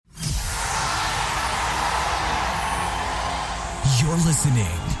You're listening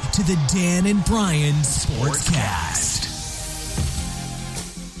to the Dan and Bryan Sportscast.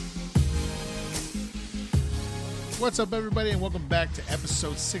 What's up, everybody, and welcome back to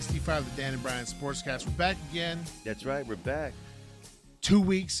episode 65 of the Dan and Bryan Sportscast. We're back again. That's right, we're back. 2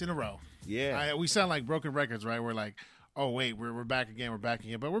 weeks in a row. Yeah. We sound like broken records, right? We're like, oh, wait, we're back again,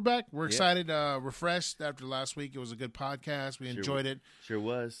 But we're back. We're excited, refreshed after last week. It was a good podcast. We enjoyed it. Sure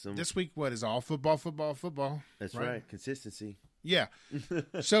was. This week, what is all football? That's right. Consistency. Yeah.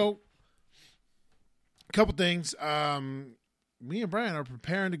 So, a couple things. Me and Bryan are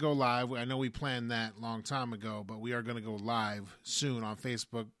preparing to go live. I know we planned that a long time ago, but we are going to go live soon on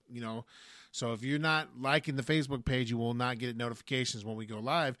Facebook, So if you're not liking the Facebook page, you will not get notifications when we go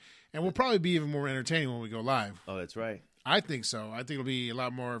live. And we'll probably be even more entertaining when we go live. Oh, that's right. I think so. I think it'll be a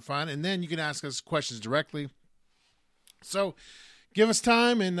lot more fun. And then you can ask us questions directly. So give us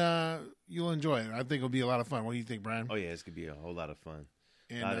time and you'll enjoy it. I think it'll be a lot of fun. What do you think, Bryan? Oh, yeah, it's going to be a whole lot of fun.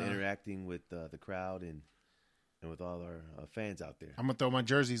 And, a lot of interacting with the crowd and with all our fans out there. I'm going to throw my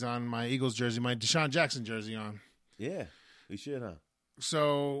jerseys on, my Eagles jersey, my Deshaun Jackson jersey on. Yeah, we should, huh?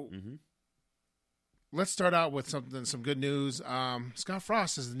 So let's start out with some good news. Scott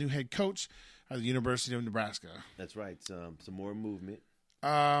Frost is the new head coach at the University of Nebraska. That's right. Some more movement.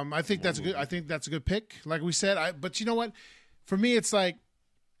 I think that's a good pick. Like we said, but you know what? For me, it's like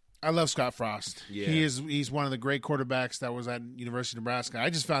I love Scott Frost. Yeah. He's one of the great quarterbacks that was at University of Nebraska. I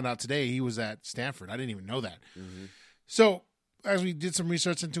just found out today he was at Stanford. I didn't even know that. So as we did some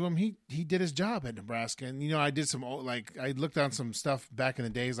research into him, he did his job at Nebraska. And, I did I looked on some stuff back in the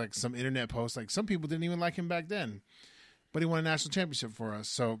days, like some internet posts. Like some people didn't even like him back then. But he won a national championship for us.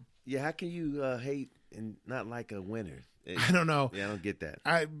 So yeah, how can you hate and not like a winner? I don't know. Yeah, I don't get that.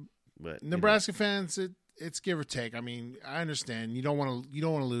 But Nebraska fans, it's give or take. I mean, I understand you don't want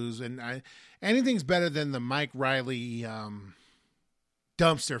to lose, and anything's better than the Mike Riley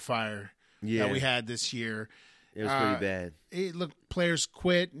dumpster fire that we had this year. It was pretty bad. Players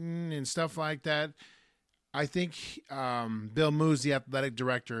quit and stuff like that. I think Bill Moos, the athletic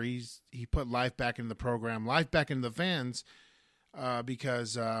director, he put life back into the program, life back into the fans,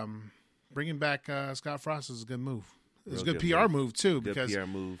 because bringing back Scott Frost was a good move. It was a good PR move too, because PR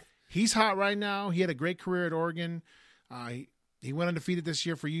move. He's hot right now. He had a great career at Oregon. He went undefeated this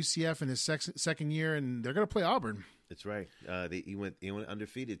year for UCF in his second year, and they're going to play Auburn. That's right. He went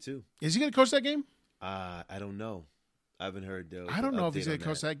undefeated too. Is he going to coach that game? I don't know. I haven't heard though. I don't know if he's going to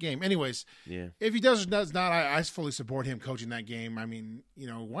coach that game. Anyways, yeah. If he does or does not, I fully support him coaching that game. I mean,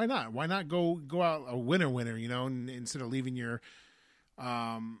 why not? Why not go out a winner, instead of leaving your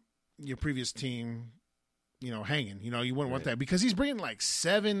previous team, hanging. You wouldn't want that because he's bringing like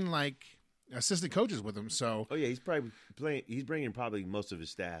 7 assistant coaches with him. So he's bringing probably most of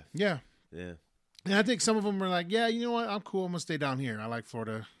his staff. Yeah. Yeah. And I think some of them were like, yeah, you know what? I'm cool. I'm going to stay down here. I like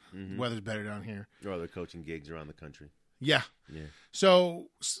Florida. Weather's better down here. Or other coaching gigs around the country. Yeah. Yeah. So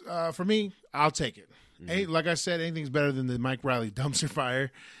for me, I'll take it. Like I said, anything's better than the Mike Riley dumpster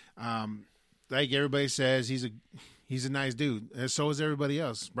fire. Like everybody says, he's a nice dude. And so is everybody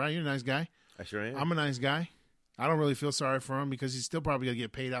else. Bryan, you're a nice guy. I sure am. I'm a nice guy. I don't really feel sorry for him because he's still probably going to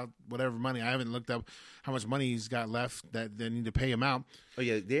get paid out whatever money. I haven't looked up how much money he's got left that they need to pay him out. Oh,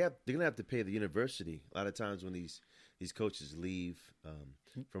 yeah. They're going to have to pay the university. A lot of times when these coaches leave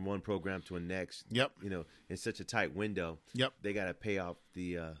from one program to the next, in such a tight window, they got to pay off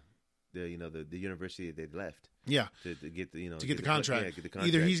the university that they left. Yeah. To get the contract. Get the contract.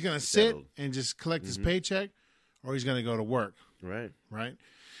 Either he's going to sit and just collect his paycheck or he's going to go to work. Right.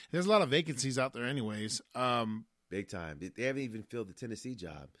 There's a lot of vacancies out there anyways. Big time. They haven't even filled the Tennessee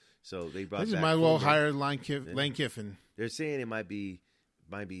job. So they brought They back might as well Fulmer. hire Lane Kiffin. They're saying it might be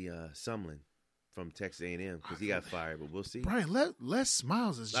Sumlin from Texas A&M because he got fired, but we'll see. Bryan, Les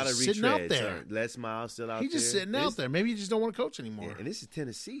Miles is a lot just of sitting out there. Les Miles still out there. He's just sitting out there. Maybe he just don't want to coach anymore. Yeah, and this is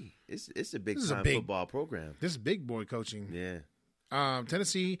Tennessee. It's a big-time football program. This is big boy coaching. Yeah.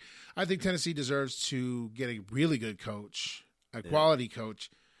 Tennessee, I think Tennessee deserves to get a really good coach, a quality coach,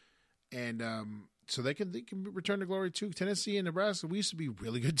 and so they can return to glory too. Tennessee and Nebraska, we used to be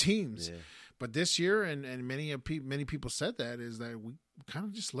really good teams, but this year, and many people said that is that we kind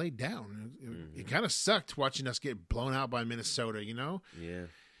of just laid down. It kind of sucked watching us get blown out by Minnesota. Yeah.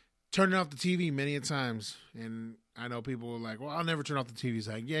 Turning off the TV many a times, and I know people were like, "Well, I'll never turn off the TV." It's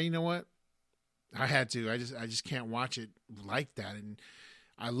like, yeah, you know what? I had to. I just can't watch it like that. And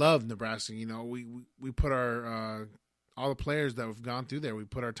I love Nebraska. We put our all the players that have gone through there. We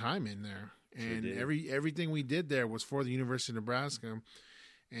put our time in there, and everything we did there was for the University of Nebraska.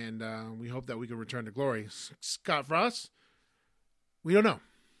 And we hope that we can return to glory. Scott Frost, we don't know.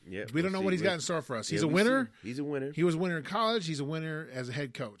 Yeah, we don't know what he's got in store for us. He's a winner. He's a winner. He was a winner in college. He's a winner as a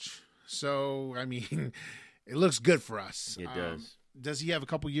head coach. So, I mean, it looks good for us. It does. Does he have a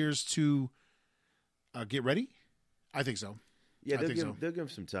couple years to get ready? I think so. Yeah, they'll give him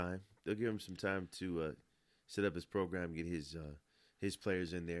some time. They'll give him some time to set up his program, get his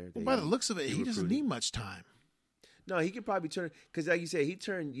players in there. Well, by the looks of it, he doesn't need much time. No, he could probably turn, because like you said, he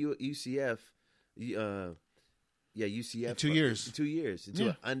turned UCF. UCF in 2 years. 2 years into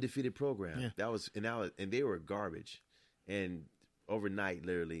an undefeated program. Yeah. And they were garbage. And overnight,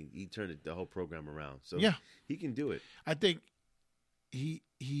 literally, he turned the whole program around. So he can do it. I think he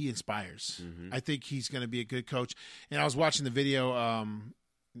inspires. Mm-hmm. I think he's going to be a good coach. And I was watching the video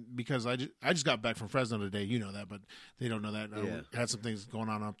because I just got back from Fresno today. You know that, but they don't know that. I had some things going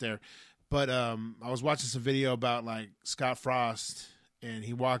on up there. But I was watching some video about like Scott Frost. And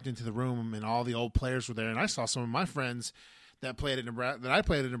he walked into the room, and all the old players were there. And I saw some of my friends that played at Nebraska, that I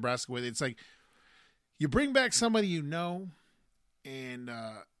played at Nebraska with. It's like you bring back somebody you know, and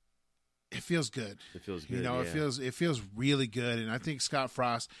it feels good. It feels good. You know, it feels really good. And I think Scott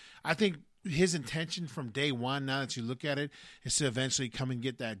Frost, I think his intention from day one, now that you look at it, is to eventually come and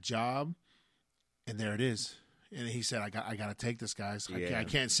get that job. And there it is. And he said, "I got to take this, guys. I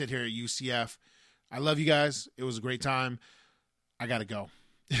can't sit here at UCF. I love you guys. It was a great time. I got to go."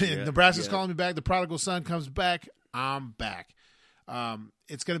 Nebraska's calling me back. The prodigal son comes back. I'm back.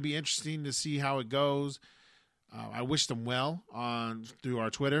 It's going to be interesting to see how it goes. I wish them well through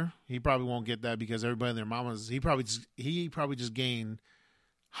our Twitter. He probably won't get that because everybody and their mamas. He probably just gained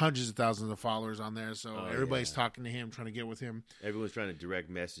hundreds of thousands of followers on there. So everybody's talking to him, trying to get with him. Everyone's trying to direct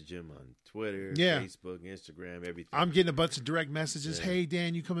message him on Twitter, Facebook, Instagram, everything. I'm getting a bunch of direct messages. Yeah. "Hey,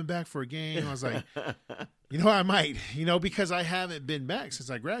 Dan, you coming back for a game?" I was like, I might, because I haven't been back since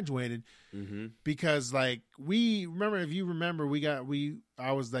I graduated. Mm-hmm. Because like I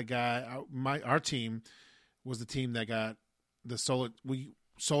was that guy. Our team was the team that got the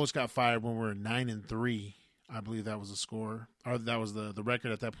Solich got fired when we were 9-3. I believe that was the score, or that was the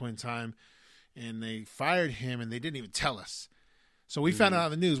record at that point in time. And they fired him, and they didn't even tell us. So we found out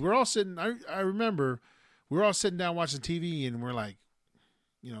on the news. We're all sitting. I remember we were all sitting down watching TV, and we're like,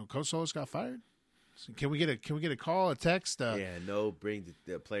 Coach Solich got fired. So can we get a call, a text? Bring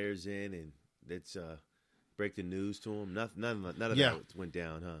the players in and let's break the news to them. None of that went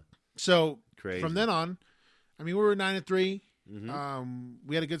down, huh? So crazy. From then on, we were 9-3. Mm-hmm.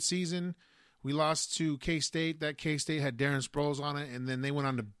 We had a good season. We lost to K-State. That K-State had Darren Sproles on it, and then they went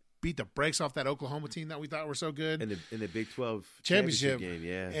on to beat the brakes off that Oklahoma team that we thought were so good. In the Big 12 championship game,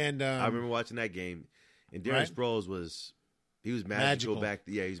 yeah. And I remember watching that game. And Darren Sproles was magical back.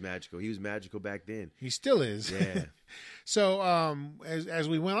 Yeah, he's magical. He was magical back then. He still is. Yeah. So as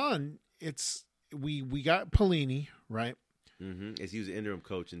we went on, we got Pelini, right? Mm-hmm. As he was an interim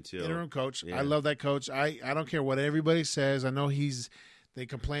coach until interim coach. Yeah. I love that coach. I don't care what everybody says. I know they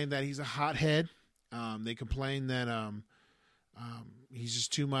complain that he's a hothead. They complain that he's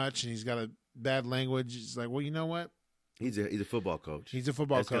just too much and he's got a bad language. It's like, well, you know what? He's a football coach. He's a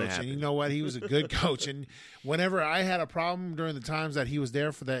football coach, and you know what? He was a good coach. And whenever I had a problem during the times that he was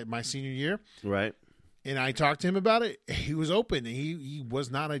there for my senior year, right, and I talked to him about it, he was open. And he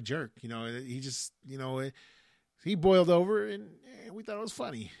was not a jerk. He just he boiled over, and we thought it was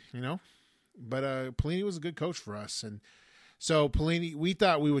funny. But Pelini was a good coach for us, and so Pelini, we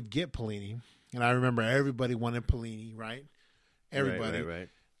thought we would get Pelini, and I remember everybody wanted Pelini, right? Everybody, right.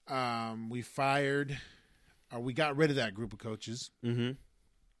 We got rid of that group of coaches. Mm-hmm.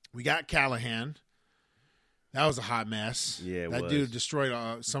 We got Callahan. That was a hot mess. Yeah, that dude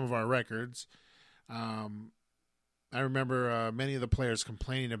destroyed some of our records. I remember many of the players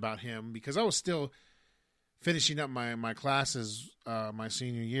complaining about him because I was still finishing up my classes my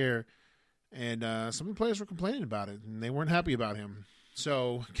senior year, and some of the players were complaining about it, and they weren't happy about him.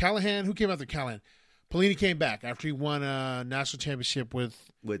 So Callahan, who came after Callahan? Pelini came back after he won a national championship with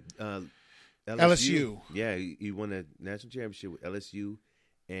LSU. Yeah, he won a national championship with LSU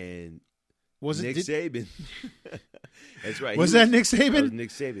and Nick Saban. That's right. Was that Nick Saban? That was Nick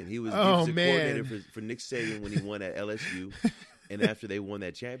Saban. He was the coordinator for Nick Saban when he won at LSU. And after they won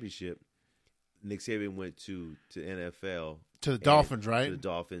that championship, Nick Saban went to NFL. To the Dolphins, right? To the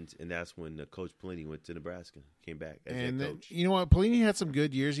Dolphins, and that's when Coach Pelini went to Nebraska, came back as head coach. You know what? Pelini had some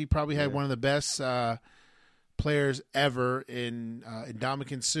good years. He probably had one of the best players ever in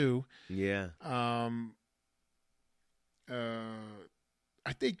Ndamukong Suh. Yeah.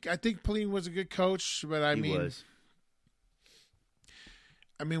 I think Pelini was a good coach, but he was.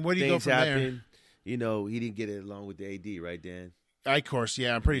 Where do you go from there? He didn't get it along with the AD, right, Dan? Of course,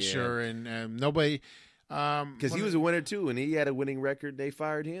 yeah, I'm pretty sure. And nobody, Because he was a winner too, and he had a winning record. They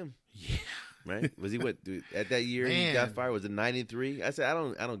fired him. Yeah. Right? Was he at that year? Man. He got fired. Was it 93? I said I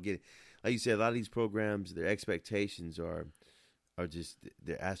don't get it. Like you said, a lot of these programs, their expectations are just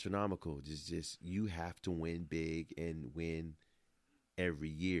they're astronomical. Just you have to win big and win every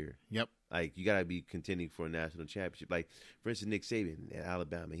year. Yep. Like you got to be contending for a national championship. Like for instance, Nick Saban at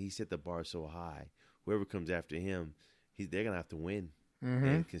Alabama, he set the bar so high. Whoever comes after him, they're gonna have to win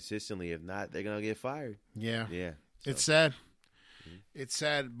and consistently. If not, they're gonna get fired. Yeah. Yeah. So. It's sad. It's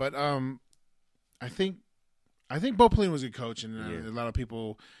sad, but I think Bo Pelini was a good coach, and a lot of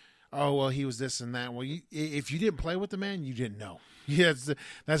people, oh well, he was this and that. Well, if you didn't play with the man, you didn't know. Yeah,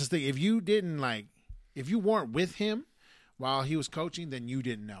 that's the thing. If you weren't with him while he was coaching, then you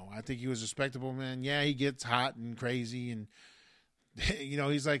didn't know. I think he was a respectable man. Yeah, he gets hot and crazy, and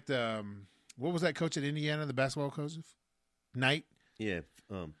he's like what was that coach at Indiana, the basketball coach? Knight? Yeah,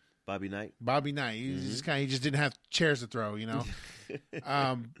 Bobby Knight. He just didn't have chairs to throw,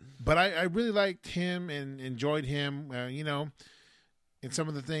 But I really liked him and enjoyed him. In some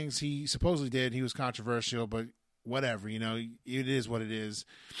of the things he supposedly did, he was controversial, but whatever, it is what it is.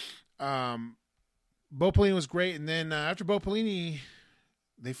 Bo Pelini was great, and then after Bo Pelini,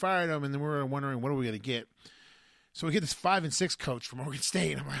 they fired him, and then we were wondering, what are we going to get? So we get this 5-6 coach from Oregon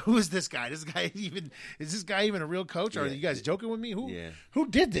State. I'm like, who is this guy? Is this guy even a real coach? Or are you guys joking with me? Who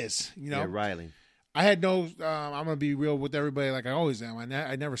did this? Yeah, Riley. I had no. I'm going to be real with everybody, like I always am.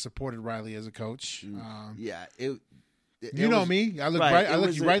 I never supported Riley as a coach. You know me. I look I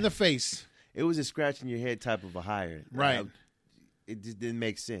look you right in the face. It was a scratch in your head type of a hire. Right. It just didn't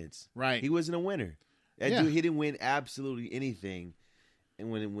make sense. Right. He wasn't a winner. Dude, he didn't win absolutely anything. And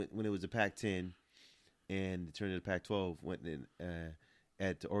when it was a Pac-10 and it turned into Pac-12, went in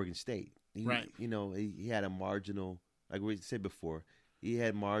at Oregon State. He had a marginal, like we said before, he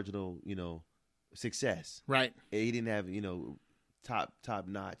had marginal, success. Right. He didn't have, top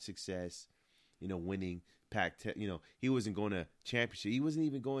notch success, winning Pac-10. He wasn't going to championship. He wasn't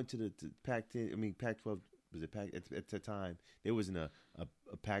even going to the Pac-10. I mean, Pac-12 was at the time. There wasn't a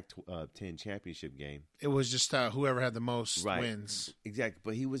Pac-10 championship game. It was just whoever had the most wins. Exactly,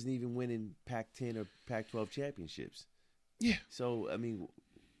 but he wasn't even winning Pac-10 or Pac-12 championships. Yeah. So I mean,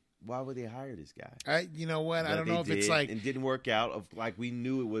 why would they hire this guy? You know what? I don't know if it's like it didn't work out. Of like we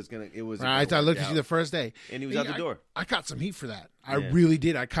knew it was gonna. It was. Right. I looked at you the first day, and he was out the door. I caught some heat for that. I really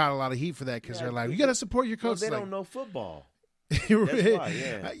did. I caught a lot of heat for that because they're like, you got to support your coach. Well, they don't know football. That's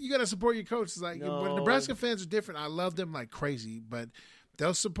why, you got to support your coach. It's like, but Nebraska fans are different. I love them like crazy, but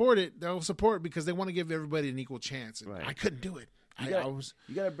they'll support it. They'll support it because they want to give everybody an equal chance. Right. I couldn't do it. You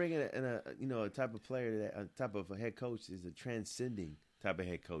got to bring in a type of player, a type of a head coach is a transcending type of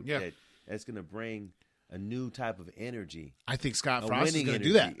head coach that's going to bring a new type of energy. I think Scott Frost is going to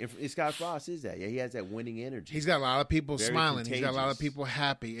do that. If Scott Frost is that. Yeah, he has that winning energy. He's got a lot of people smiling. Contagious. He's got a lot of people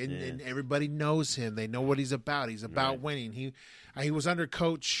happy, and everybody knows him. They know what he's about. He's about winning. He was under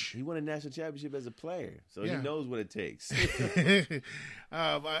coach. He won a national championship as a player, so he knows what it takes.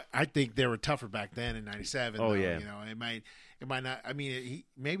 I think they were tougher back then in '97. Oh yeah, it might not. I mean,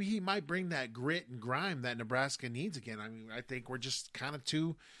 maybe he might bring that grit and grime that Nebraska needs again. I mean, I think we're just kind of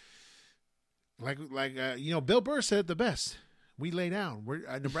too. Bill Burr said it the best. We lay down.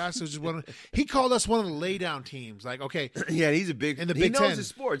 Nebraska's just one. He called us one of the lay down teams. Like, okay, yeah, he's a big. In the Big Big Ten. He knows his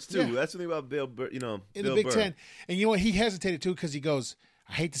sports too. Yeah. That's the thing about Bill Burr. In the Bill Big Burr. Ten, and you know what? He hesitated too because he goes,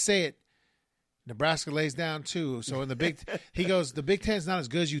 I hate to say it, Nebraska lays down too. So in the he goes, the Big Ten's not as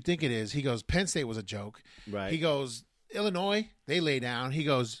good as you think it is. He goes, Penn State was a joke. Right. He goes, Illinois, they lay down. He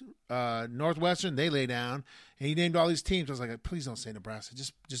goes, Northwestern, they lay down. And he named all these teams. I was like, please don't say Nebraska.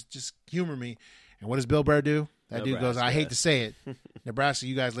 Just humor me. And what does Bill Burr do? That dude goes, I hate to say it. Nebraska,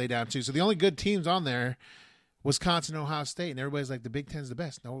 you guys lay down too. So the only good teams on there, Wisconsin, Ohio State. And everybody's like, the Big Ten's the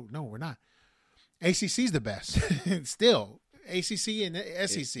best. No, we're not. ACC's the best. Still. ACC and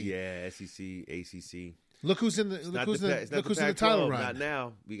SEC. Yeah, SEC, ACC. Look who's in the title run. Not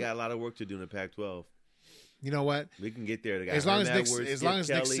now. We got a lot of work to do in the Pac-12. You know what? We can get there. As long as Nick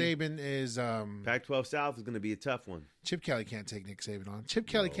Saban is Pac-12 South is going to be a tough one. Chip Kelly can't take Nick Saban on. Chip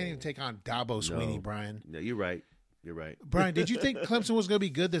Kelly can't even take on Dabo Swinney, Brian. No, you're right. Brian, did you think Clemson was going to be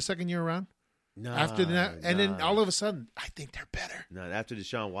good the second year around? No. Then all of a sudden, I think they're better. No, after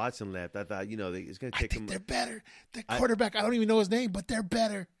Deshaun Watson left, I thought it's going to take them. They're better. The quarterback, I don't even know his name, but they're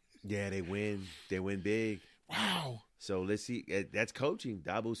better. Yeah, they win. They win big. Wow. So let's see. That's coaching.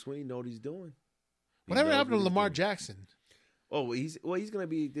 Dabo Swinney know what he's doing. Whatever happened to Lamar Jackson? Oh, he's going to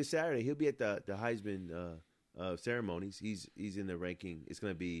be this Saturday. He'll be at the Heisman ceremonies. He's in the ranking. It's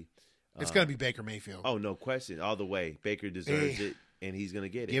going to be Baker Mayfield. Oh, no question, all the way. Baker deserves it. and he's going to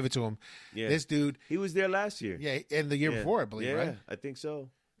get it. Give it to him. Yeah. This dude. He was there last year. Yeah, and the year before, I believe, right? I think so.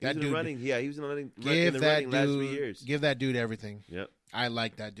 He That was in dude. the running. Yeah, he was in the running Give last 3 years. Give that dude everything. Yep. I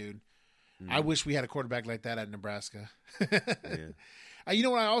like that dude. I wish we had a quarterback like that at Nebraska. Yeah. You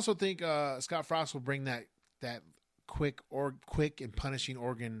know what? I also think Scott Frost will bring that quick and punishing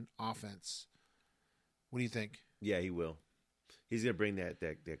Oregon offense. What do you think? Yeah, he will. He's gonna bring that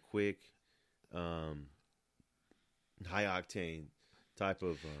quick, high octane type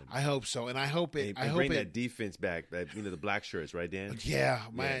of. I hope so, and I hope it. I hope bring that defense back. That the black shirts, right, Dan? Yeah,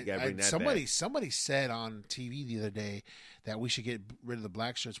 man. Yeah, bring that somebody said on TV the other day that we should get rid of the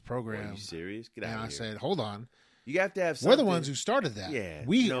black shirts program. Are you serious? Get out and of I here. said, hold on. You have to have something. We're the ones who started that. Yeah.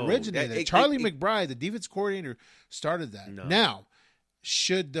 We originated it. Charlie McBride, the defense coordinator, started that. No. Now,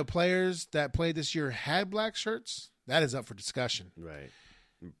 should the players that played this year had black shirts? That is up for discussion. Right.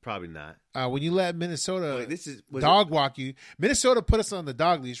 Probably not. When you let Minnesota Walk walk you, Minnesota put us on the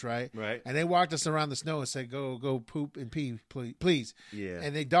dog leash, right? Right. And they walked us around the snow and said, go poop and pee, please. Yeah.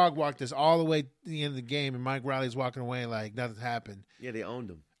 And they dog walked us all the way to the end of the game, and Mike Riley's walking away like nothing happened. Yeah, they owned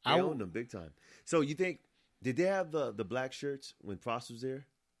them. They owned them big time. So you think, did they have the black shirts when Frost was there?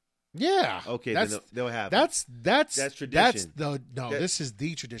 Yeah. Okay, then they'll have that's tradition. This is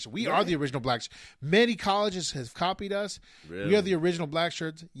the tradition. We are the original black shirts. Many colleges have copied us. Really? We are the original black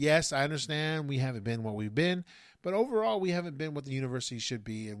shirts. Yes, I understand we haven't been what we've been, but overall we haven't been what the university should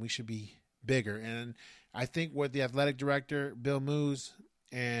be, and we should be bigger. And I think with the athletic director, Bill Moose,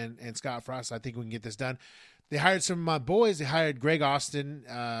 and Scott Frost, I think we can get this done. They hired some of my boys. They hired Greg Austin.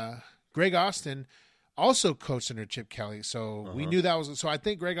 Greg Austin also coached under Chip Kelly, so we knew that was. So I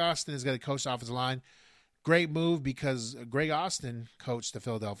think Greg Austin is going to coach the offensive line. Great move because Greg Austin coached the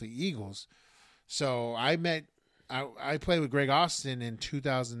Philadelphia Eagles. So I played with Greg Austin in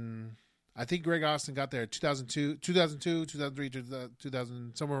 2000. I think Greg Austin got there in 2002, 2003,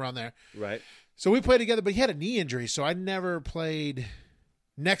 2000, somewhere around there. Right. So we played together, but he had a knee injury, so I never played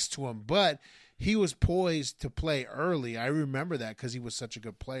next to him. But he was poised to play early. I remember that because he was such a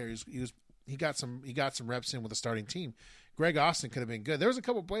good player. He got some reps in with the starting team. Greg Austin could have been good. There was a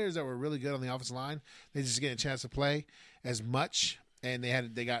couple players that were really good on the offensive line. They just getting a chance to play as much, and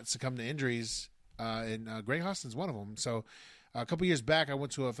they got succumbed to injuries. And Greg Austin's one of them. So a couple years back, I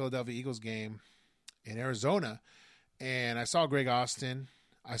went to a Philadelphia Eagles game in Arizona, and I saw Greg Austin.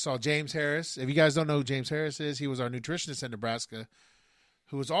 I saw James Harris. If you guys don't know who James Harris is, he was our nutritionist at Nebraska,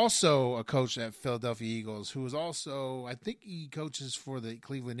 who was also a coach at Philadelphia Eagles, who was also, I think he coaches for the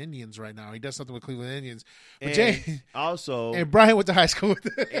Cleveland Indians right now. He does something with Cleveland Indians. But and Bryan went to high school with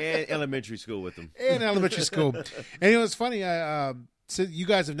him. And elementary school with him. And elementary school. And it was funny. So you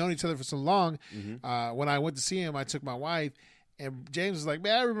guys have known each other for so long. Mm-hmm. When I went to see him, I took my wife, and James was like,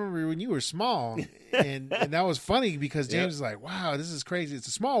 man, I remember when you were small. and that was funny because James was like, wow, this is crazy. It's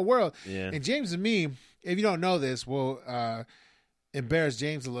a small world. Yeah. And James and me, if you don't know this, we'll embarrass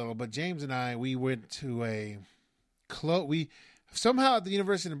James a little, but James and I, we went to we somehow at the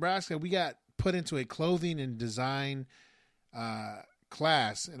University of Nebraska, we got put into a clothing and design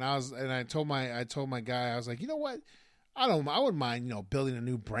class. And I told my guy, I was like, you know what? I wouldn't mind, building a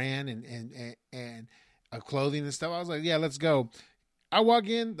new brand and clothing and stuff. I was like, yeah, let's go. I walk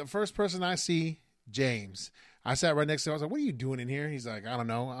in, the first person I see, James. I sat right next to him. I was like, what are you doing in here? He's like, I don't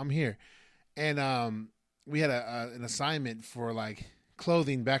know. I'm here. And we had an assignment for like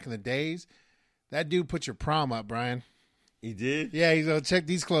clothing back in the days. That dude put your prom up, Bryan. He did? Yeah, he's like, check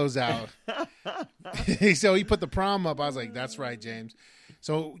these clothes out. So he put the prom up. I was like, that's right, James.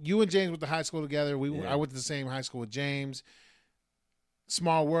 So you and James went to high school together. I went to the same high school with James.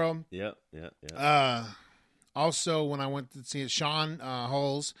 Small world. Yep. Also, when I went to see Sean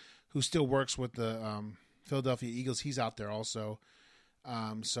Holes, who still works with the Philadelphia Eagles, he's out there also.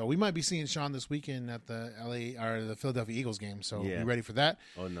 So we might be seeing Sean this weekend at the the Philadelphia Eagles game. So be ready for that.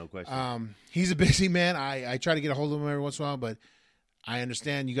 Oh, no question. He's a busy man. I try to get a hold of him every once in a while, but I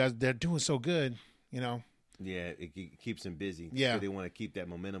understand you guys, they're doing so good, Yeah, it keeps him busy. Yeah. So they want to keep that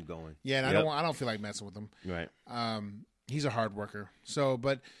momentum going. Yeah, and I don't feel like messing with him. Right. He's a hard worker. So,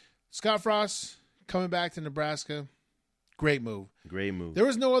 but Scott Frost coming back to Nebraska, great move. Great move. There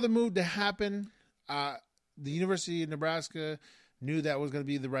was no other move to happen. The University of Nebraska knew that was going to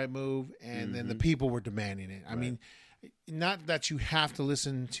be the right move, and then the people were demanding it. I mean, not that you have to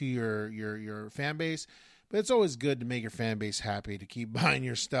listen to your fan base, but it's always good to make your fan base happy, to keep buying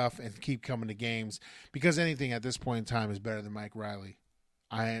your stuff and keep coming to games, because anything at this point in time is better than Mike Riley.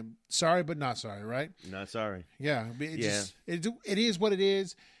 I am sorry, but not sorry, right? Not sorry. Yeah. It is what it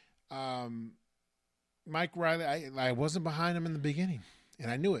is. Mike Riley, I wasn't behind him in the beginning,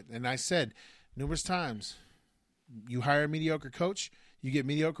 and I knew it. And I said numerous times, you hire a mediocre coach, you get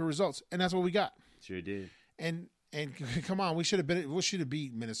mediocre results, and that's what we got. Sure did. And come on, we should have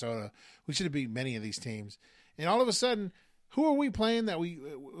beat Minnesota. We should have beat many of these teams. And all of a sudden, who are we playing that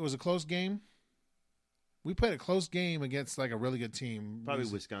it was a close game? We played a close game against like a really good team. Probably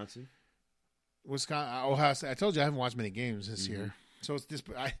Wisconsin. Ohio State. I told you I haven't watched many games this year. So it's this.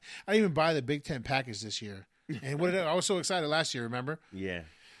 I didn't even buy the Big Ten package this year. And I was so excited last year. Remember? Yeah.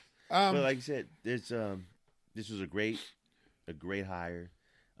 But like you said, this was a great hire,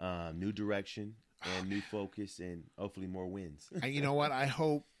 new direction and new focus, and hopefully more wins. You know what? I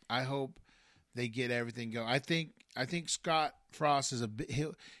hope they get everything going. I think Scott Frost is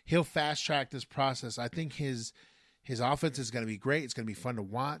he'll fast track this process. I think his offense is going to be great. It's going to be fun to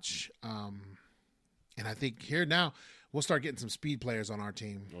watch. And I think here now we'll start getting some speed players on our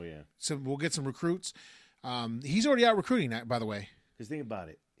team. Oh yeah. So we'll get some recruits. He's already out recruiting, by the way. Because think about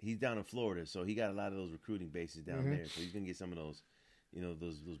it. He's down in Florida, so he got a lot of those recruiting bases down there. So he's gonna get some of those,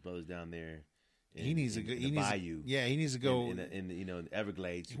 those brothers down there. He needs to go. He needs Bayou. Yeah, he needs to go in the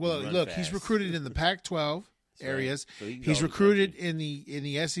Everglades. Well, look, he's recruited in the Pac-12 areas. So he's recruited in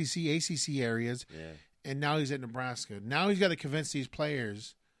the SEC, ACC areas. Yeah. And now he's at Nebraska. Now he's got to convince these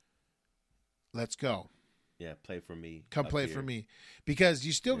players, let's go. Yeah, play for me. Come play for me. Because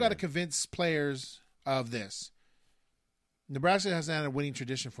you still got to convince players of this. Nebraska hasn't had a winning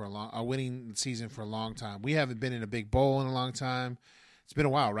tradition a winning season for a long time. We haven't been in a big bowl in a long time. It's been a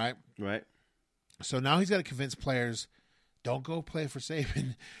while, right? Right. So now he's got to convince players, don't go play for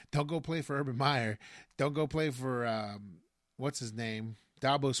Saban. Don't go play for Urban Meyer. Don't go play for, what's his name?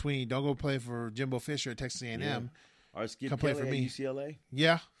 Dabo Sweeney. Don't go play for Jimbo Fisher at Texas A&M. Yeah. Or Skip Come Kelly play for at me. UCLA.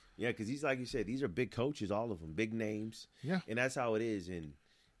 Yeah. Yeah, because he's like you said, these are big coaches, all of them, big names. Yeah. And that's how it is in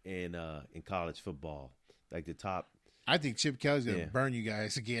college football. Like the top. I think Chip Kelly's going to burn you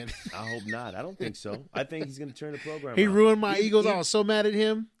guys again. I hope not. I don't think so. I think he's going to turn the program He around. ruined my Eagles. I was so mad at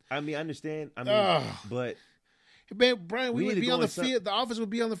him. I mean, I understand. But man, Brian, we would be on the field. The offense would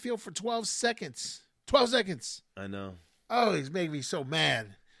be on the field for 12 seconds. 12 seconds. I know. Oh, he's making me so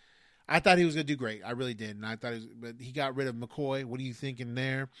mad. I thought he was going to do great. I really did. And I thought but he got rid of McCoy. What are you thinking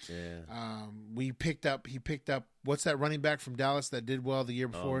there? Yeah. He picked up, what's that running back from Dallas that did well the year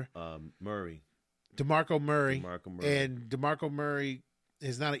before? Murray. DeMarco Murray. And DeMarco Murray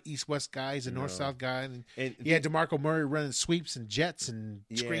is not an east-west guy. He's a north-south guy. And he had DeMarco Murray running sweeps and jets and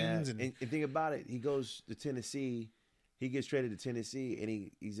screens. And think about it. He goes to Tennessee. He gets traded to Tennessee, and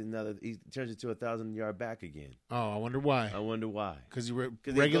he turns into a 1,000-yard back again. Oh, I wonder why. Because he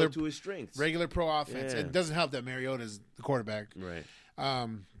regular to his strengths. Regular pro offense. And it doesn't help that Mariota's the quarterback. Right.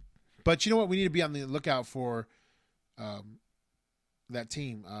 But you know what? We need to be on the lookout for that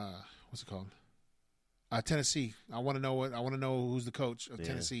team. What's it called? Tennessee. I want to know who's the coach of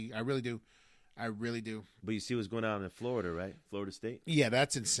Tennessee. I really do. But you see what's going on in Florida, right? Florida State. Yeah,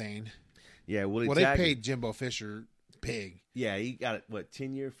 that's insane. Yeah, they paid Jimbo Fisher big. Yeah, he got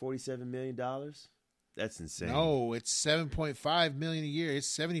 10-year, $47 million. That's insane. No, it's $7.5 million a year.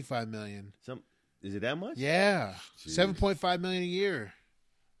 It's $75 million. Is it that much? Yeah, $7.5 million a year.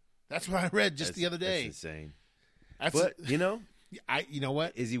 That's what I read the other day. That's insane. But you know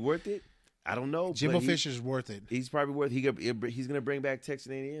what? Is he worth it? I don't know. Jimbo Fisher's worth it. He's probably worth. He's going to bring back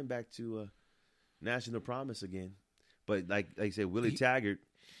Texas A&M back to national promise again. But like you said, Willie Taggart,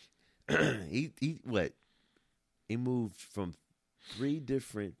 he moved from 3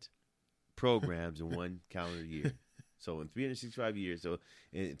 different programs in one calendar year. So in 365 years, so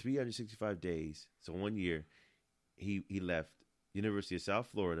in 365 days, so 1 year, he left University of South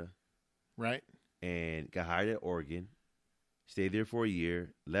Florida, right, and got hired at Oregon. Stayed there for a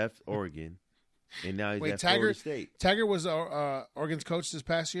year, left Oregon, and now he's at Florida State. Taggart was Oregon's coach this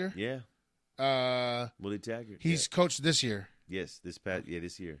past year? Yeah. Willie Taggart. He's coached this year? Yes, this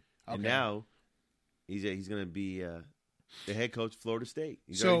year. Okay. And now he's going to be the head coach of Florida State.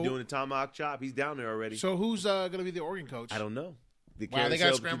 He's already doing the tomahawk chop. He's down there already. So who's going to be the Oregon coach? I don't know. The they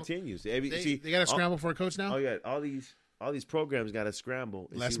got to scramble. Continues. They got to scramble for a coach now? Oh, yeah. All these programs got to scramble.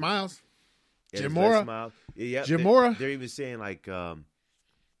 Les Miles. Yeah, Jim Mora. Yeah, Jim Mora. They're even saying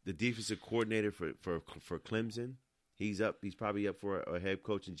the defensive coordinator for Clemson, he's probably up for a head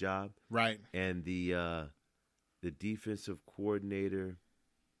coaching job. Right. And the defensive coordinator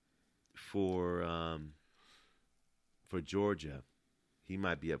for Georgia, he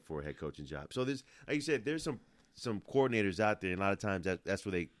might be up for a head coaching job. So there's, like you said, there's some coordinators out there, and a lot of times that's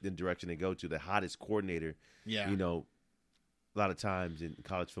where the direction they go to. The hottest coordinator. Yeah. A lot of times in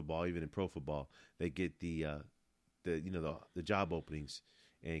college football, even in pro football, they get the job openings,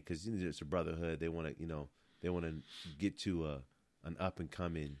 and because it's a brotherhood, they want to get to an up and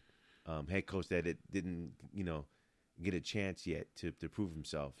coming head coach that it didn't get a chance yet to prove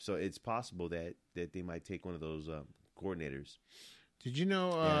himself. So it's possible that they might take one of those coordinators. Did you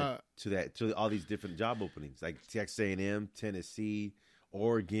know to all these different job openings like Texas A&M, Tennessee,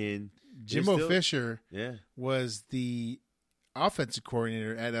 Oregon? Jimbo Fisher was the offensive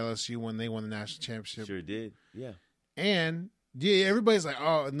coordinator at LSU when they won the national championship. Sure did, yeah. And everybody's like,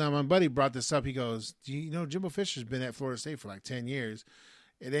 oh, no, my buddy brought this up. He goes, do you know Jimbo Fisher's been at Florida State for like 10 years.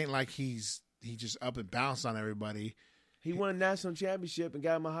 It ain't like he just up and bounced on everybody. He won a national championship and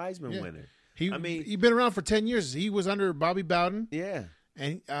got him a Heisman winner. He's been around for 10 years. He was under Bobby Bowden. Yeah.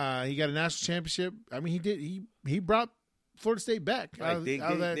 And he got a national championship. I mean, he brought Florida State back. Like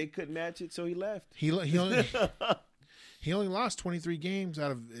they couldn't match it, so he left. He only lost 23 games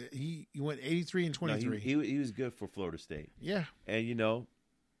out of he went 83 and 23. No, he was good for Florida State. Yeah. And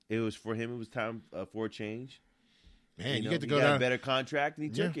it was for him. It was time for a change. Man, you get to go down. He got down a better contract, and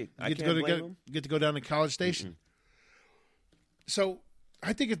he took it. You get to go down to College Station. Mm-mm. So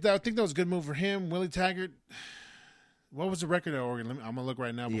I think that was a good move for him. Willie Taggart. What was the record at Oregon? I'm gonna look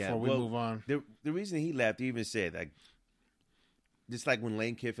right now before we move on. The reason he left, he even said, like, just like when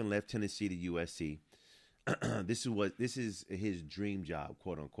Lane Kiffin left Tennessee to USC. This is his dream job,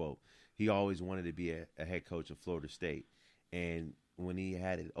 quote unquote. He always wanted to be a head coach of Florida State, and when he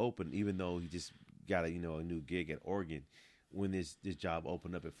had it open, even though he just got a new gig at Oregon, when this job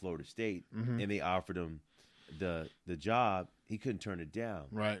opened up at Florida State, and they offered him the job, he couldn't turn it down.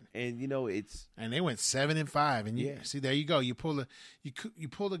 Right. And and they went 7-5, and see, there you go. You pull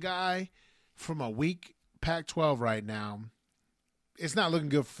the guy from a weak Pac-12 right now. It's not looking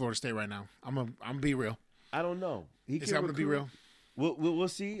good for Florida State right now. I'm gonna be real. I don't know. I'm gonna be real. We'll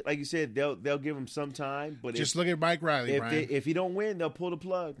see. Like you said, they'll give him some time, but just look at Mike Riley. If he don't win, they'll pull the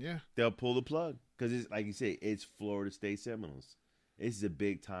plug. Yeah, they'll pull the plug because it's like you said, it's Florida State Seminoles. This is a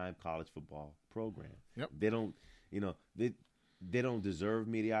big time college football program. Yep. They don't, they don't deserve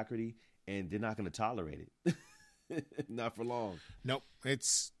mediocrity, and they're not going to tolerate it. Not for long. Nope.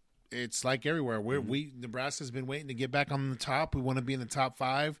 It's like everywhere. Nebraska's been waiting to get back on the top. We want to be in the top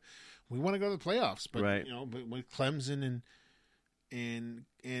 5. We want to go to the playoffs, but but with Clemson and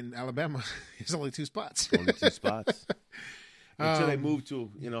Alabama, it's only 2 spots. Only 2 spots until they move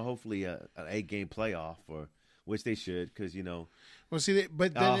to hopefully an 8-game playoff, or which they should, because Well, see,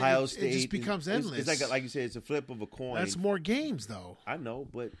 but then Ohio State, it just becomes endless. It's like you said, it's a flip of a coin. That's more games, though. I know,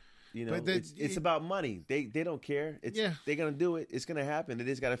 but. It's about money. They don't care. They're gonna do it. It's gonna happen. They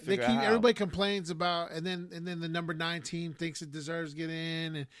just gotta figure out how. Everybody complains about, and then the number 9 team thinks it deserves to get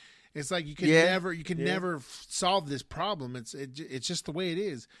in, and it's like you can never solve this problem. It's just the way it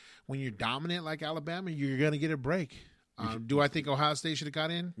is. When you're dominant like Alabama, you're gonna get a break. Do I think Ohio State should have got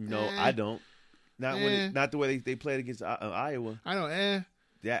in? No, I don't. Not the way they played against Iowa. I don't.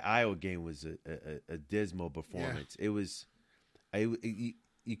 That Iowa game was a dismal performance. Yeah. It was.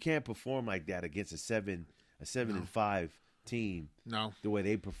 You can't perform like that against a 7-5 team. No, the way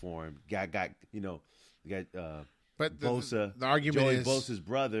they performed. Got but Bosa, the argument Joey is Bosa's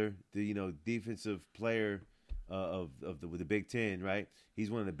brother, the defensive player of the Big Ten, right? He's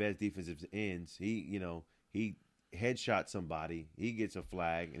one of the best defensive ends. He headshot somebody. He gets a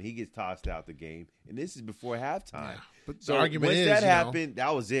flag and he gets tossed out the game. And this is before halftime. Yeah. But so the argument once that happened,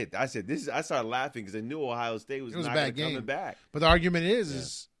 that was it. I said I started laughing because I knew Ohio State was not coming back. But the argument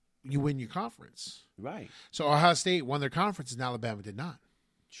is you win your conference. Right. So Ohio State won their conference and Alabama did not.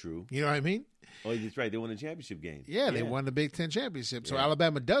 True. You know what I mean? Oh, that's right. They won the championship game. Yeah, they won the Big Ten championship. So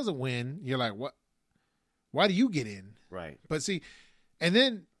Alabama doesn't win. You're like, what? Why do you get in? Right. But see, and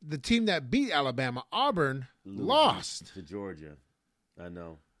then the team that beat Alabama, Auburn, lost to Georgia. I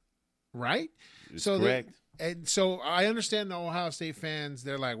know. Right? It's correct. And so I understand the Ohio State fans.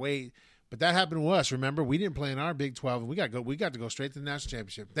 They're like, wait, but that happened to us. Remember, we didn't play in our Big 12. We got to go straight to the national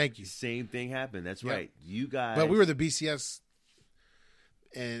championship. Thank you. Same thing happened. That's right. You guys. But we were the BCS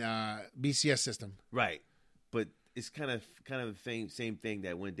and BCS system. Right. But it's kind of the same thing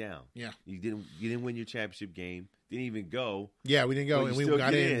that went down. Yeah. You didn't win your championship game. Didn't even go. Yeah, we didn't go, and we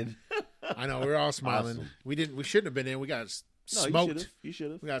got in. I know, we were all smiling. Awesome. We shouldn't have been in. We got smoked. You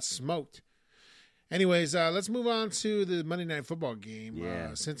should have. We got smoked. Anyways, let's move on to the Monday Night Football game.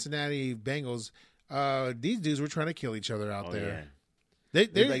 Yeah. Cincinnati Bengals. These dudes were trying to kill each other out there. Yeah.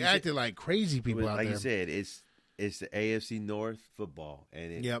 They acted like crazy people out there. Like you said, it's the AFC North football,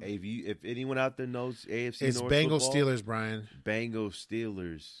 and if anyone out there knows AFC it's North Bengals football, Steelers, Brian. Bengals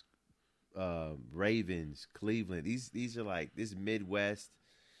Steelers, Ravens, Cleveland. These are like this Midwest,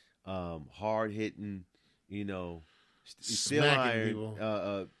 hard hitting, steel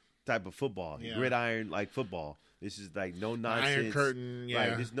iron type of football, gridiron like football. This is like no nonsense, Iron Curtain,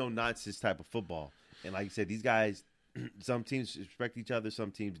 right? There's no nonsense type of football. And like you said, these guys Some teams respect each other,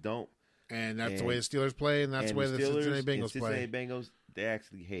 some teams don't. And that's the way the Steelers play, and that's the way the Cincinnati Bengals play. Cincinnati Bengals, they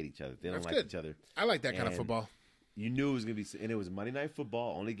actually hate each other. They don't like each other. I like that kind of football. You knew it was going to be, and it was Monday Night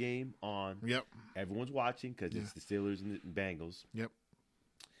Football, only game on. Yep. Everyone's watching because it's the Steelers and the Bengals. Yep.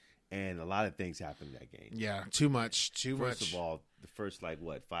 And a lot of things happened in that game. Yeah, too much. First of all, the first 5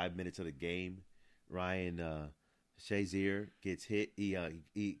 minutes of the game, Ryan Shazier gets hit.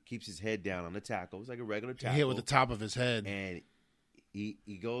 He keeps his head down on the tackle. It was like a regular tackle. He hit with the top of his head, and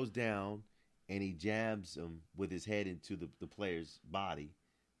he goes down and he jams him with his head into the player's body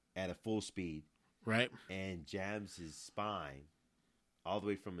at a full speed. Right. And jams his spine all the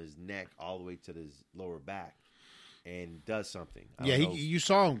way from his neck all the way to his lower back. And does something. You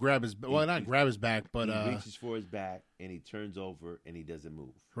saw him grab his not grab his back, but he reaches for his back and he turns over and he doesn't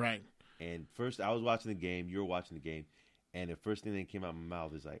move. Right. And first, I was watching the game. You were watching the game, and the first thing that came out of my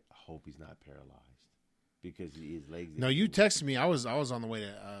mouth is like, "I hope he's not paralyzed," because his legs. No, you texted me. I was on the way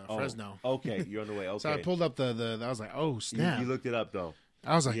to Fresno. Okay, you're on the way. Okay, so I pulled up the. I was like, "Oh snap!" You looked it up though.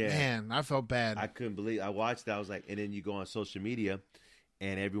 I was like, "Man, I felt bad." I couldn't believe. I watched that. I was like, and then you go on social media,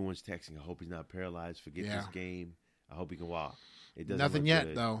 and everyone's texting. I hope he's not paralyzed. Forget this game. I hope he can walk. It doesn't nothing yet,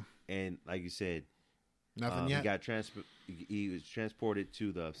 good. Though. And like you said, nothing yet. He was transported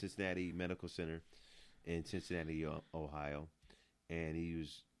to the Cincinnati Medical Center in Cincinnati, Ohio, and he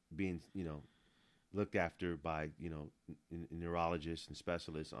was being, looked after by, neurologists and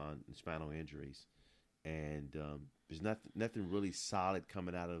specialists on spinal injuries. And there's nothing really solid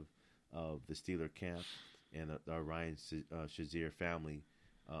coming out of the Steeler camp and the Ryan Shazier family.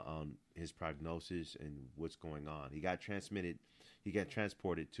 On his prognosis and what's going on. He got transported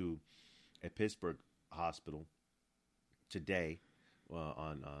to a Pittsburgh hospital today,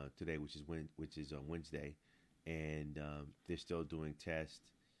 which is on Wednesday, and they're still doing tests,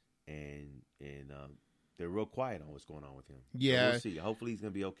 and they're real quiet on what's going on with him. Yeah, so we'll see. Hopefully, he's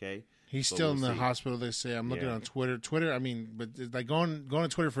gonna be okay. He's still in the hospital. They say. I'm looking on Twitter. Twitter. I mean, but like going to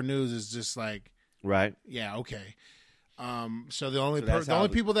Twitter for news is just like right. Yeah. Okay. So the only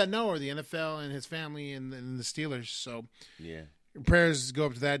people that know are the NFL and his family and the Steelers. So prayers go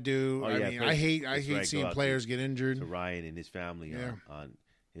up to that dude. I hate seeing players get injured. To Ryan and his family on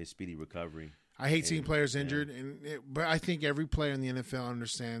his speedy recovery. I hate seeing players injured, but I think every player in the NFL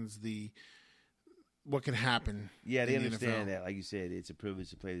understands what can happen. Yeah, they understand that. Like you said, it's a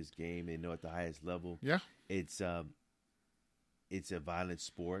privilege to play this game. They know at the highest level. Yeah, it's a violent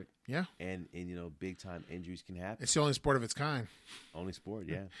sport. Yeah. And big time injuries can happen. It's the only sport of its kind. Only sport,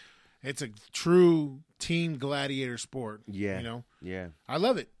 yeah. It's a true team gladiator sport. Yeah. Yeah. I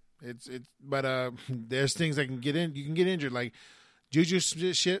love it. But there's things that can get in. You can get injured, like Juju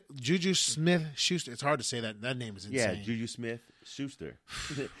Smith-Schuster. It's hard to say that. That name is insane. Yeah, Juju Smith-Schuster.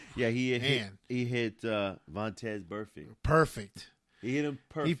 Yeah, he hit Vontaze Perfect. He hit him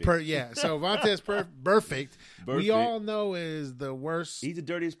perfect. So Vontaze perfect. We all know is the worst. He's the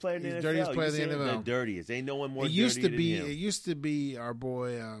dirtiest player in the NFL. Dirtiest player in the NFL. The dirtiest. Ain't no one more dirty than him. It used to be our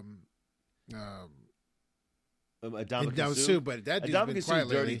boy Ndamukong Suh, but that dude's been quiet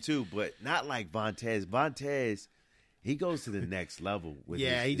lately. Dirty too, but not like Vontaze. Vontaze, he goes to the next level with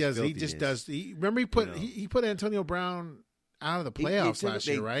he does. He just does. Remember he put Antonio Brown out of the playoffs last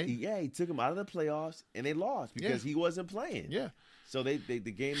year, right? He took him out of the playoffs and they lost because he wasn't playing. Yeah. So the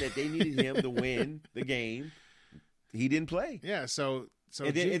game that they needed him to win the game, he didn't play. Yeah, so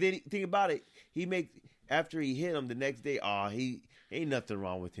and then think about it. After he hit him the next day, he ain't nothing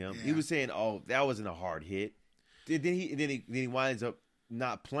wrong with him. Yeah. He was saying, that wasn't a hard hit. Then he winds up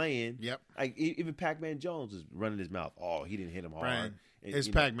not playing. Yep. Like even Pac-Man Jones was running his mouth. He didn't hit him hard. Bryan, it's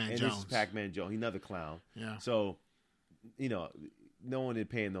Pac-Man Jones. This is Pac-Man Jones. He's another clown. Yeah. So, no one is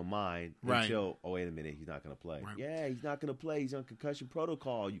paying no mind until, wait a minute, he's not going to play. Right. Yeah, he's not going to play. He's on concussion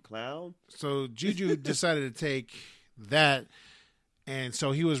protocol, you clown. So Juju decided to take that, and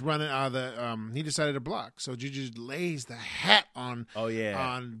so he was running out of the he decided to block. So Juju lays the hat on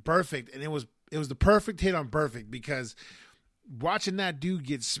on Perfect, and it was the perfect hit on Perfect because watching that dude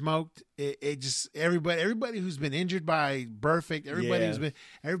get smoked, it just everybody who's been injured by Perfect,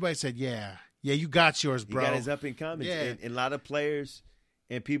 everybody said, yeah, you got yours, bro. He got his up and coming. Yeah. And a lot of players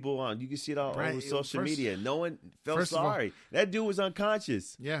and people you can see it all over social media. No one felt sorry. That dude was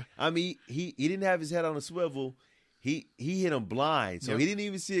unconscious. Yeah. I mean, he didn't have his head on a swivel. He hit him blind, so he didn't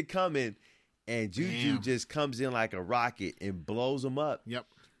even see it coming. And Juju just comes in like a rocket and blows him up. Yep.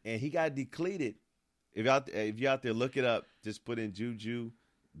 And he got depleted. If you're out there, look it up. Just put in Juju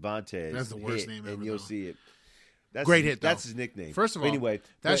Vontaze. That's the worst name ever. And you'll see it. Great hit, though. That's his nickname. First of all, anyway,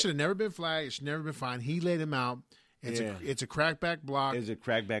 that should have never been flagged. It should never been fined. He laid him out. It's a crackback block. It's a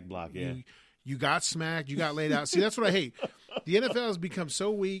crackback block, yeah. You got smacked. You got laid out. See, that's what I hate. The NFL has become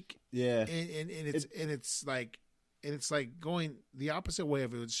so weak. Yeah, and it's like going the opposite way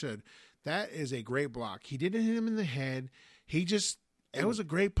of it should. That is a great block. He didn't hit him in the head. It was a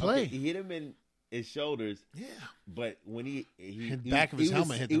great play. Okay, he hit him in his shoulders. Yeah, but when he back of his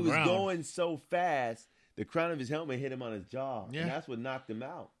helmet hit the ground. He was going so fast. The crown of his helmet hit him on his jaw. Yeah, and that's what knocked him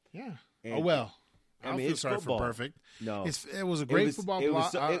out. Yeah. And, oh well. I mean, feel sorry football. for Perfect. No, it was a great football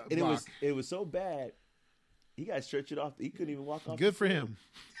block. It was so bad. He got stretched off. He couldn't even walk off. Good for him.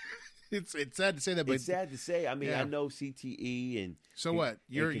 It's sad to say that, but it's sad to say. I mean, yeah. I know CTE and so what?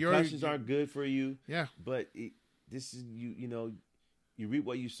 Concussions aren't good for you. Yeah, but this is you know, you reap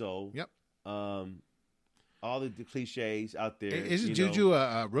what you sow. Yep. All the cliches out there. Isn't Juju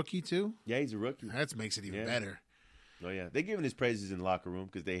a rookie too? Yeah, he's a rookie. That makes it even better. Oh yeah, they're giving his praises in the locker room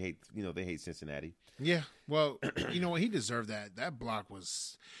because they hate Cincinnati. Yeah, well, you know what? He deserved that. That block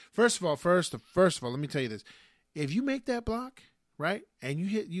was first of all, let me tell you this: if you make that block right and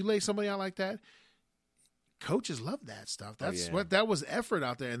you lay somebody out like that, coaches love that stuff. That's that was effort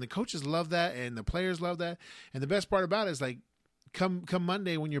out there, and the coaches love that, and the players love that. And the best part about it is like, come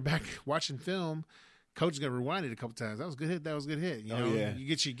Monday when you're back watching film, coach is gonna rewind it a couple times. That was a good hit. That was a good hit. You know, you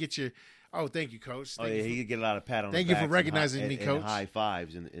get your. Oh, thank you, coach. He could get a lot of pat on. Thank you for recognizing me, coach. And high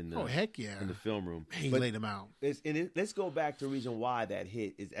fives in the heck yeah in the film room. He laid him out. Let's go back to the reason why that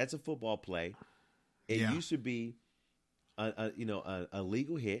hit is that's a football play. It used to be a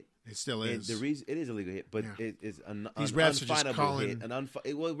legal hit. It still is. And the reason it is a legal hit, but it is these refs are just calling hit.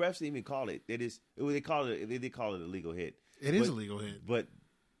 Well, refs didn't even call it. They did call it a legal hit. It is a legal hit, but.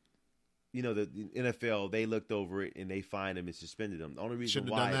 You know, the NFL, they looked over it and they fined him and suspended him. The only reason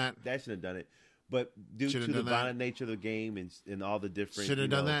why that shouldn't have done it. But due to the violent nature of the game and all the different. Should have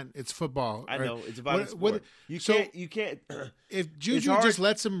done that. It's football. I know. It's a violent sport. You can't. If Juju just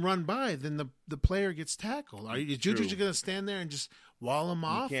lets him run by, then the player gets tackled. Is Juju just going to stand there and just wall him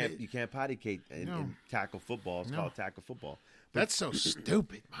off? You can't potty cake and tackle football. It's called tackle football. But that's so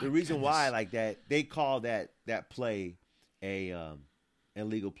stupid. The reason why like that, they call that play a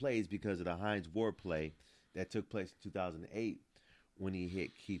illegal plays because of the Hines Ward play that took place in 2008 when he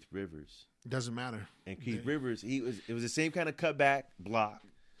hit Keith Rivers. It doesn't matter. And Keith Rivers, it was the same kind of cutback block.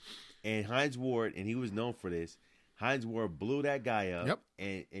 And Hines Ward, and he was known for this, Hines Ward blew that guy up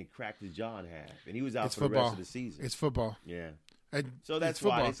and cracked his jaw in half. And he was out for the rest of the season. It's football. Yeah. So that's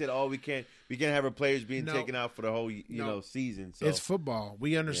why they said, we can't have our players being taken out for the whole season. So it's football.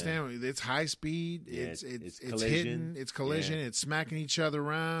 We understand it's high speed. It's hitting. It's collision. It's smacking each other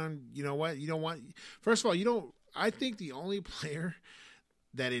around. You know what? You don't want. First of all, I think the only player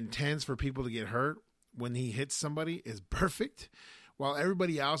that intends for people to get hurt when he hits somebody is perfect. While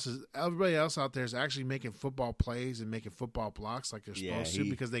everybody else out there is actually making football plays and making football blocks like they're supposed to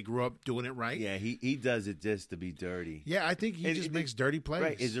because they grew up doing it right. Yeah, he does it just to be dirty. Yeah, I think he just makes dirty plays.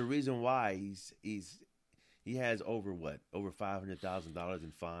 Right, is the reason why he has over $500,000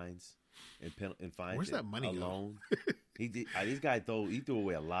 in fines and fines. Where's that money alone? This guy threw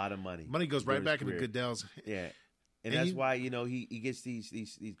away a lot of money. Money goes right back into Goodell's. Yeah. And that's why, he gets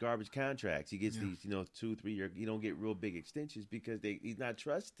these garbage contracts. He gets these, 2-3 year. You don't get real big extensions because he's not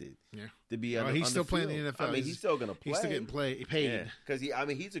trusted. Yeah. To be he's still playing in the NFL. I mean, he's still going to play. He's still getting paid. Because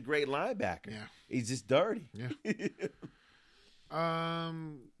he's a great linebacker. Yeah. He's just dirty. Yeah.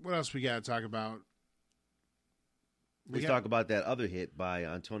 What else we got to talk about? Let's talk about that other hit by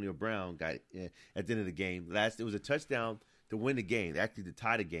Antonio Brown at the end of the game. It was a touchdown to win the game, actually to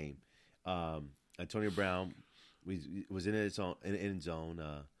tie the game. Antonio Brown was in his end zone.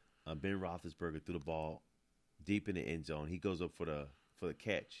 Ben Roethlisberger threw the ball deep in the end zone. He goes up for the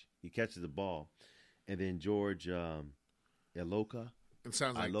catch. He catches the ball, and then George Iloka. It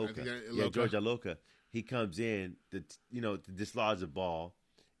sounds like Iloka. Yeah, George Iloka. He comes in to dislodge the ball,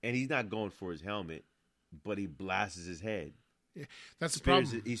 and he's not going for his helmet, but he blasts his head. Yeah, that's the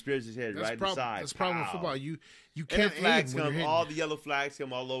problem. He spears his head right in the side. That's the problem with football. You can't aim when you're hitting. All the yellow flags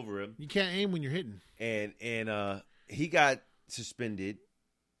come all over him. You can't aim when you're hitting. And he got suspended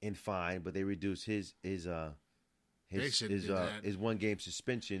and fined, but they reduced his 1 game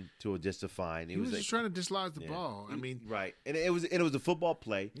suspension to just a fine. He was just trying to dislodge the ball. I mean, right, and it was a football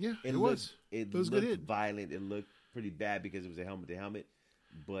play. Yeah, it was. It was looked violent. It looked pretty bad because it was a helmet to helmet.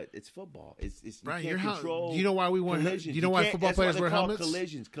 But it's football. It's Brian, you can't control. Do you know why we want? Do you know why football players wear helmets?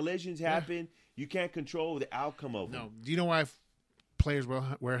 Collisions happen. You can't control the outcome of them. No. Do you know why players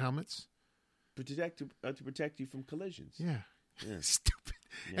wear helmets? To protect you from collisions. Yeah. Stupid.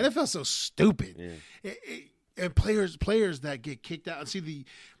 Yeah. NFL's so stupid. Yeah. And players that get kicked out. And see,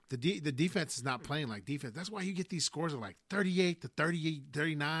 the defense is not playing like defense. That's why you get these scores of like 38 to 38,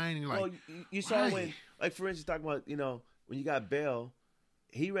 39. And you're like, you saw when, like, for instance, talking about, when you got Bell,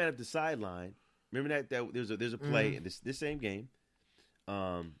 he ran up the sideline. Remember that there's a play in this same game.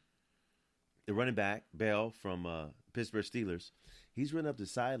 The running back, Bell from Pittsburgh Steelers, he's running up the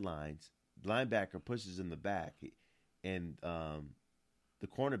sidelines. The linebacker pushes in the back, and the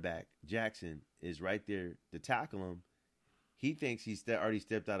cornerback, Jackson, is right there to tackle him. He thinks he's already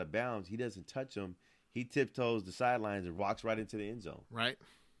stepped out of bounds. He doesn't touch him. He tiptoes the sidelines and walks right into the end zone. Right.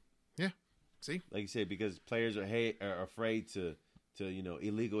 Yeah. See? Like you said, because players are afraid to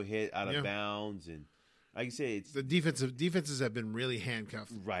illegal hit out of bounds. And like you said, it's the defenses have been really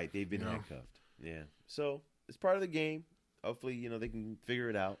handcuffed. Right. They've been handcuffed. Yeah. So it's part of the game. Hopefully, they can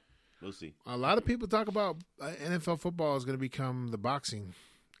figure it out. We'll see. A lot of people talk about NFL football is going to become the boxing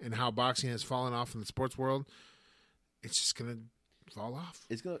and how boxing has fallen off in the sports world. It's just going to fall off.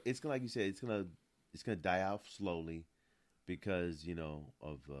 It's gonna like you said, it's gonna die off slowly because,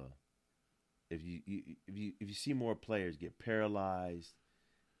 of if you see more players get paralyzed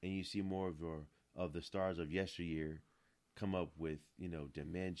and you see more of the stars of yesteryear come up with,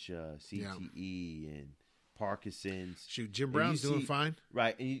 dementia, CTE and Parkinson's. Shoot, Jim Brown's doing fine.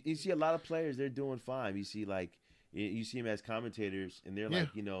 Right. And you see a lot of players, they're doing fine. You see them as commentators and they're like,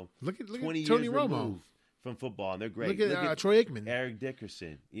 look at 20 Tony years Romo removed from football, and they're great. Look at Troy Aikman. Eric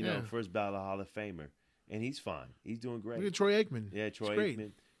Dickerson, first ballot Hall of Famer. And he's fine. He's doing great. Look at Troy Aikman. Yeah, Troy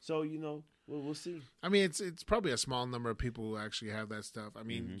Aikman. So, we'll see. I mean, it's probably a small number of people who actually have that stuff. I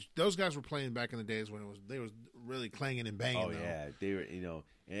mean, those guys were playing back in the days when they was really clanging and banging. Oh, yeah. They were, and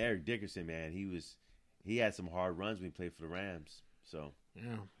Eric Dickerson, man, he had some hard runs when he played for the Rams. So,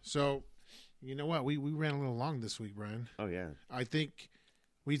 yeah. So, you know what? We ran a little long this week, Brian. Oh, yeah. I think,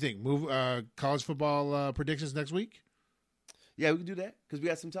 what do you think? Move college football predictions next week? Yeah, we can do that because we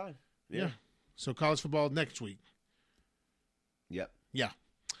got some time. Yeah. So, college football next week. Yep. Yeah.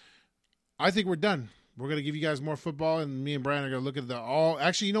 I think we're done. We're going to give you guys more football, and me and Brian are going to look at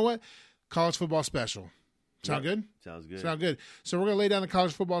actually, you know what? College football special. Sound good? Sounds good. Sound good. So we're going to lay down the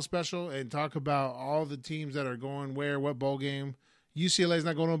college football special and talk about all the teams that are going where, what bowl game. UCLA's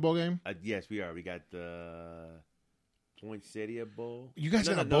not going to a bowl game? Yes, we are. We got the Poinsettia Bowl. You guys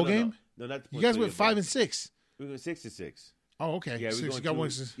got a bowl game? No, not the Poinsettia. You guys went 5 and 6. We went 6-6. Oh, okay. Yeah,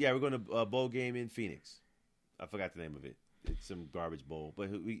 we're going to a bowl game in Phoenix. I forgot the name of it. It's some garbage bowl, but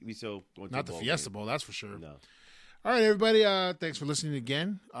we still going to not the Fiesta Bowl, that's for sure. No. All right, everybody. Thanks for listening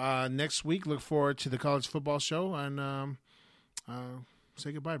again. Next week, look forward to the college football show, and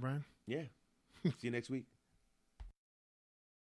say goodbye, Brian. Yeah. See you next week.